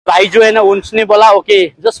भाई जो है ना उसने बोला ओके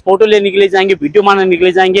जस्ट फोटो लेने के लिए जाएंगे, वीडियो बनाने के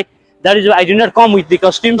लिए जाएंगे, that is I do not come with the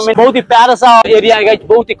costumes. बहुत ही प्यारा सा एरिया है गाइस,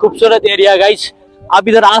 बहुत ही खूबसूरत एरिया है गाइस। आप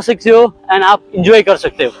इधर आ सकते हो एंड आप एंजॉय कर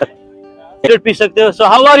सकते हो, पी सकते हो। So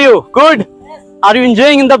how are you? Good? Are you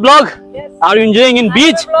enjoying in the vlog? Yes. Are you enjoying in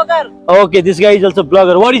beach? I'm a vlogger. Okay, this guy is also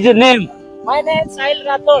vlogger. What is your name? My name is Sahil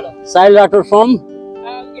Rathod. Sahil Rathod from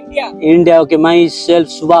India. India. Okay, myself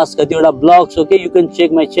Subhas Katioda Vlogs. Okay, you can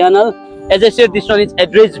check my channel. As I said, this one is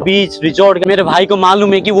Address Beach Resort. मेरे भाई को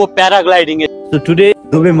मालूम है कि वो paragliding है। So today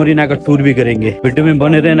Dubai Marina का tour भी करेंगे। वीडियो में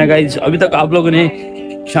बने रहना गाइस। अभी तक आप लोगों ने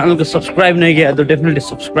चैनल को सब्सक्राइब नहीं किया तो डेफिनेटली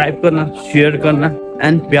सब्सक्राइब करना, शेयर करना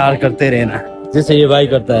एंड प्यार करते रहना जैसे ये भाई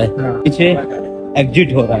करता है। पीछे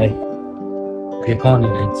एग्जिट हो रहा है। ये कौन है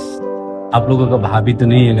गाइस? आप लोगों का भाभी तो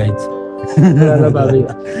नहीं है गाइस? पुराना भाभी।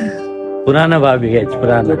 पुराना भाभी गाइस,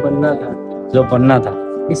 पुराना जो बनना था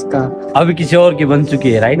इसका अभी किसी और की बन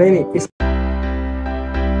चुकी है, राइट? नहीं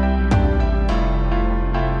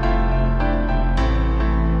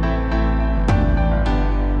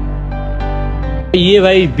ये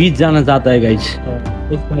भाई बीच जाना चाहता है गाइस।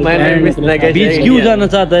 बीच क्यों जाना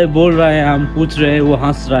चाहता है बोल रहा है, हम पूछ रहे हैं, वो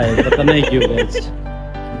हंस रहा है, पता नहीं क्यों गाइस।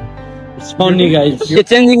 It's funny guys. ये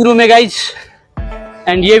चेंजिंग रूम है गाइस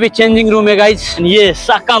एंड ये भी चेंजिंग रूम है गाइस। ये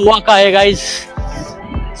साका वाका है गाइस।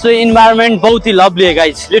 सो एनवायरनमेंट बहुत ही लवली है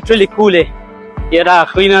गाइस, लिटरली कूल है। ये रहा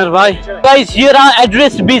क्लीनर भाई। गाइस ये रहा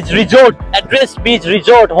address beach resort, address beach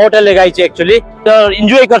resort hotel है गाइस। एक्चुअली तो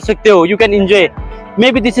एंजॉय कर सकते हो, you can enjoy.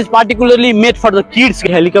 May be this is particularly made for the kids.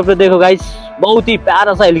 Helicopter देखो गाइस, बहुत ही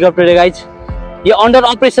प्यारा सा हेलीकॉप्टर है गाइस। ये अंडर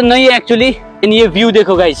ऑपरेशन नहीं है एक्चुअली। एंड ये व्यू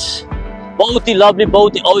देखो गाइस, बहुत ही लवली,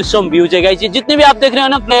 बहुत ही ऑसम व्यू है गाइस। ये जितने भी आप देख रहे हो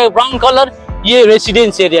ना ब्राउन कलर, ये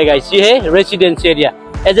रेसिडेंस एरिया गाइस, ये है residence area.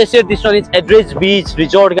 As I said this one is address beach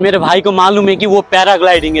resort. मेरे भाई को मालूम है कि वो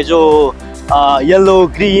पैराग्लाइडिंग है, जो येलो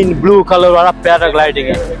ग्रीन ब्लू कलर वाला पैराग्लाइडिंग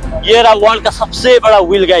है। ये रहा वर्ल्ड का सबसे बड़ा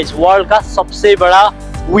व्हील गाइस, वर्ल्ड का सबसे बड़ा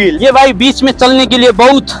व्हील। ये भाई बीच में चलने के लिए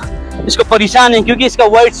बहुत इसको परेशान है क्योंकि इसका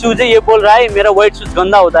व्हाइट शूज है। ये बोल रहा है मेरा व्हाइट शूज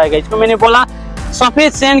गंदा होता है। इसको मैंने बोला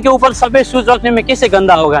सफेद सैंड के ऊपर सफेद शूज रखने में कैसे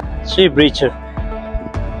गंदा होगा। सी ब्रीचर।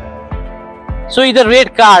 सो इधर रेड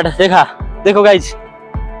कार्ड देखो गाइस,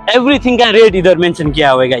 एवरीथिंग का रेट इधर मेंशन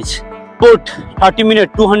किया हुआ है गाइस। बोट 30 मिनट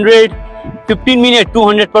 200, 15 मिनट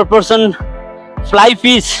 200 पर पर्सन, फ्लाई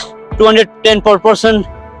फीस 210 पर पर्सन।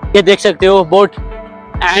 ये देख सकते हो बोट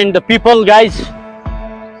एंड पीपल गाइस।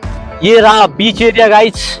 ये रहा बीच area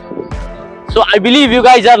guys. So I believe you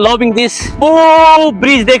guys are loving this. वो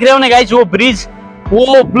ब्रिज देख रहे हो ना गाइस, वो ब्रिज,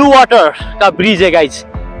 वो ब्लू वाटर का ब्रिज है गाइस।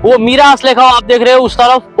 वो मीरास लिखा आप देख रहे हो उस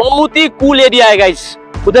तरफ, बहुत ही कूल एरिया है गाइस।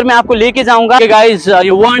 उधर मैं आपको लेके जाऊंगा गाइस। ये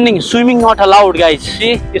warning, swimming not allowed guys.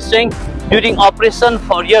 See it's saying during operation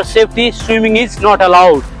for your safety swimming is not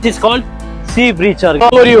allowed. It is called C ब्रीचर।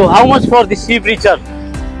 For you how much for this C ब्रीचर?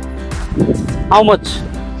 How much?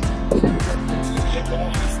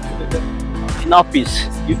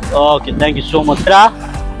 Okay thank you so much.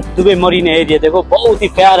 Dubai Marina area देखो, बहुत ही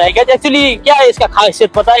प्यारा है। Actually क्या है इसका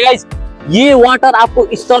खासियत पता है गाइस? ये वाटर आपको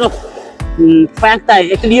इस तरफ फेंकता है।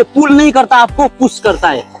 एक्चुअली ये पुल नहीं करता, आपको पुश करता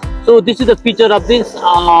है। So this is the feature of this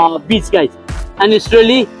beach guys and it's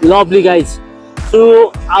really lovely guys.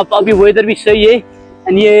 सो आप अभी वेदर भी सही है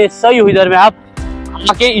एंड ये सही वेदर में आप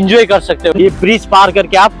आके एंजॉय कर सकते हो। ये ब्रिज पार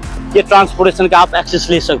करके आप ये ट्रांसपोर्टेशन का आप एक्सेस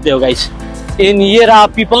ले सकते हो गाइस। एंड ये रहा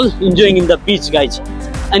people enjoying in the beach guys.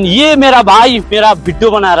 And ये मेरा भाई मेरा वीडियो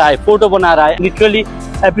बना रहा है, फोटो बना रहा है। Literally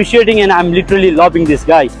appreciating and I am literally loving this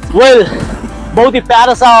guy. Well बहुत ही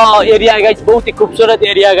प्यारा सा एरिया है गाइस, बहुत ही खूबसूरत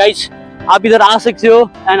एरिया है गाइस। आप इधर आ सकते हो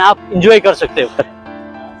एंड आप एंजॉय कर सकते हो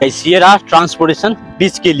गाइस। ये रहा ट्रांसपोर्टेशन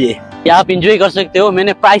बीच के लिए, ये आप एंजॉय कर सकते हो।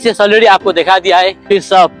 मैंने प्राइसेस ऑलरेडी आपको दिखा दिया है। फिर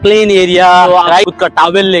प्लेन एरिया, खुद का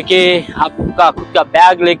टॉवेल लेके, आपका खुद का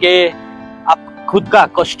बैग लेके, आप खुद का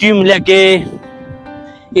कॉस्ट्यूम लेके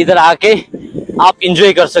इधर आके आप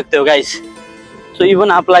एंजॉय कर सकते हो गाइस। सो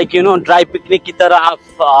इवन आप like you know dry picnic की तरह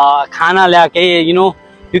आप खाना लेके you know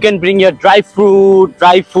you can bring your dry fruit,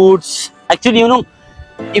 dry foods. Actually you know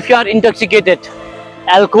if you are intoxicated,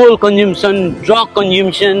 alcohol consumption, drug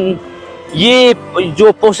consumption, ये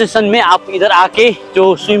जो पोजीशन में आप इधर आके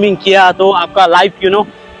जो स्विमिंग किया तो आपका लाइफ यू नो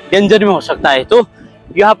डेंजर में हो सकता है। तो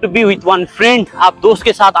you have to be with one friend. आप दोस्त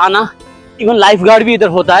के साथ आना। इवन लाइफ गार्ड भी इधर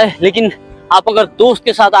होता है, लेकिन आप अगर दोस्त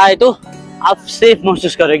के साथ आए तो आप सेफ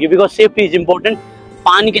महसूस करेंगे, बिकॉज सेफ्टी इज इम्पोर्टेंट।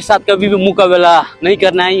 पानी के साथ कभी भी मुकाबला नहीं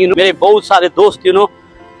करना है। यू नो मेरे बहुत सारे दोस्त यू नो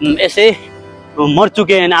ऐसे मर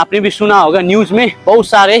चुके हैं, आपने भी सुना होगा न्यूज में, बहुत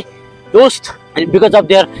सारे दोस्त because of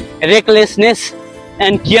their recklessness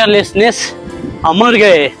and carelessness मर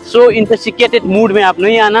गए। सो इंटॉक्सिकेटेड मूड में आप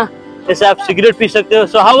नहीं आना, जैसे आप सिगरेट पी सकते हो।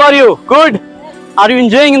 So how are you? Good? Are you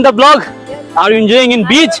enjoying in the blog? Are you enjoying in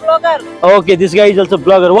beach? Blogger. Okay, this guy is also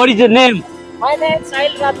blogger. What is your name? My name is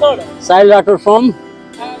Sahil Rathod. Sahil Rathod from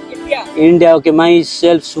India. India. Okay,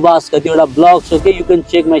 myself Subhas Katioda blogs. Okay, you can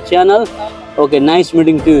check my channel. Okay, nice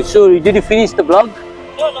meeting to you. So, did you finish the blog?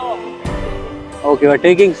 No. Okay, we're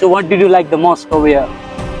taking. So, what did you like the most over here?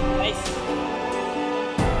 Nice.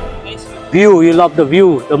 View. You love the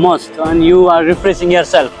view the most, and you are refreshing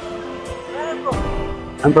yourself.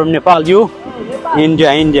 I'm from Nepal. You? Nepal.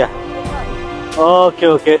 India.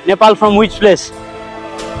 Okay. Nepal from which place?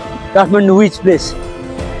 Kathmandu, which place?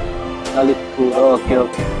 Lalitpur. Okay.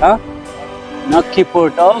 Huh?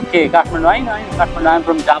 Nakkipur. Okay, Kathmandu. I know. Kathmandu. I'm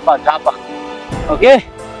from Japa. Okay.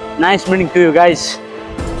 Nice meeting to you guys.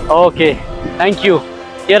 Okay. Thank you.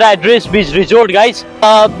 Here address beach resort guys.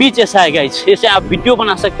 Beach ऐसा है guys. ऐसे आप video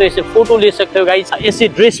बना सकते हो, ऐसे photo ले सकते हो guys. ऐसे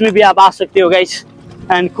ड्रेस में भी आप आ सकते हो guys.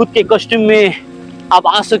 And खुद के कॉस्ट्यूम में आप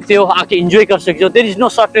आ सकते हो, आके enjoy कर सकते हो. There is no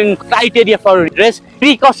certain criteria for dress.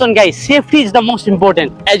 Precaution guys. Safety is the most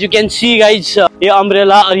important. As you can see guys, ये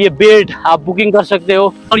umbrella और ये beard आप बुकिंग कर सकते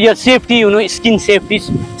हो. और ये safety, skin safety,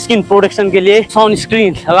 skin protection के लिए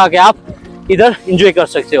sunscreen लगा के आप इधर enjoy कर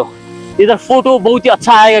सकते हो. इधर फोटो बहुत ही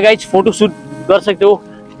अच्छा आएगा गाइज. फोटो शूट कर सकते हो,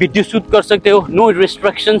 वीडियो शूट कर सकते हो. No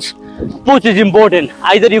restrictions. Both is important.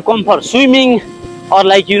 Either you come for swimming or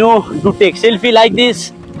like to take selfie like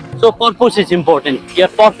this. So purpose is important. Your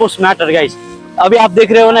purpose matter guys. अभी आप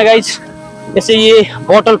देख रहे हो ना गाइज, ऐसे ये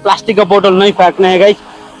बॉटल, प्लास्टिक का बॉटल नहीं फेंकना है गाइज.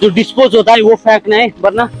 जो डिस्पोज होता है वो फेंकना है,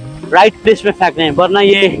 वरना राइट प्लेस में फेंकना है, वरना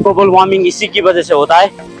ये ग्लोबल वार्मिंग इसी की वजह से होता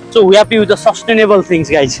है. So we have to use the sustainable things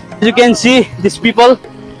guys. As you can see, these people,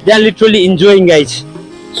 they are literally enjoying guys.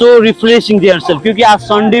 So refreshing themselves क्योंकि आज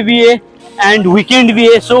Sunday भी है and weekend भी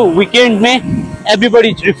है. So weekend में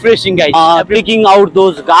everybody is refreshing guys. Taking out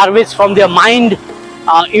those garbage from their mind,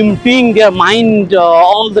 emptying their mind,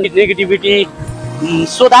 all the negativity,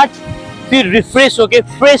 so that फिर refresh होके,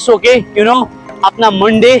 fresh होके, अपना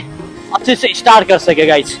Monday अच्छे से start कर सके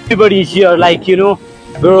guys. Everybody is here like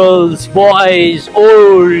girls, boys,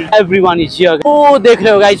 old, everyone is here. Oh, देख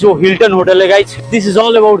रहे हो guys, वो Hilton hotel है guys. This is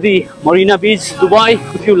all about the Marina Beach, Dubai.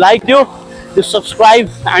 If you liked it, do subscribe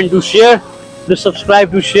and do share.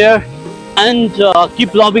 And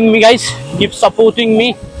keep loving me guys. Keep supporting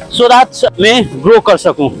me so that मैं grow कर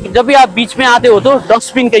सकूं. जब भी आप बीच में आते हो तो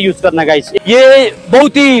डस्टबिन का यूज करना guys. ये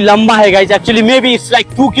बहुत ही लंबा है guys. Actually maybe it's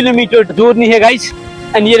like 2 kilometer journey है guys.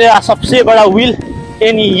 And ये रहा सबसे बड़ा wheel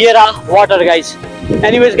and ये रहा water guys.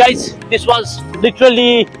 Anyways guys, this was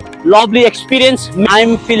literally lovely experience.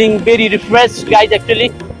 I'm feeling very refreshed guys. Actually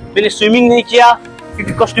मैंने स्विमिंग नहीं किया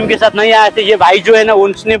क्योंकि कॉस्ट्यूम के साथ नहीं आए थे. ये भाई जो है ना,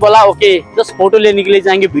 उसने बोला ओके जस्ट फोटो लेने के लिए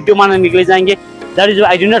जाएंगे, वीडियो बनाने निकले जाएंगे. That is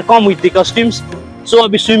I did not come with the costumes. सो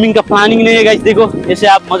अभी स्विमिंग का प्लानिंग नहीं है गाइस. देखो ऐसे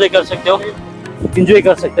आप मजे कर सकते हो, एंजॉय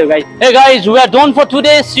कर सकते हो guys. Hey guys, we are done for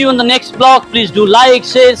today. C you in the next blog. Please do like,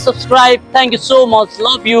 share, subscribe. Thank you so much.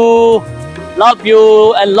 Love you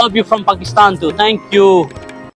and love you from Pakistan too. Thank you.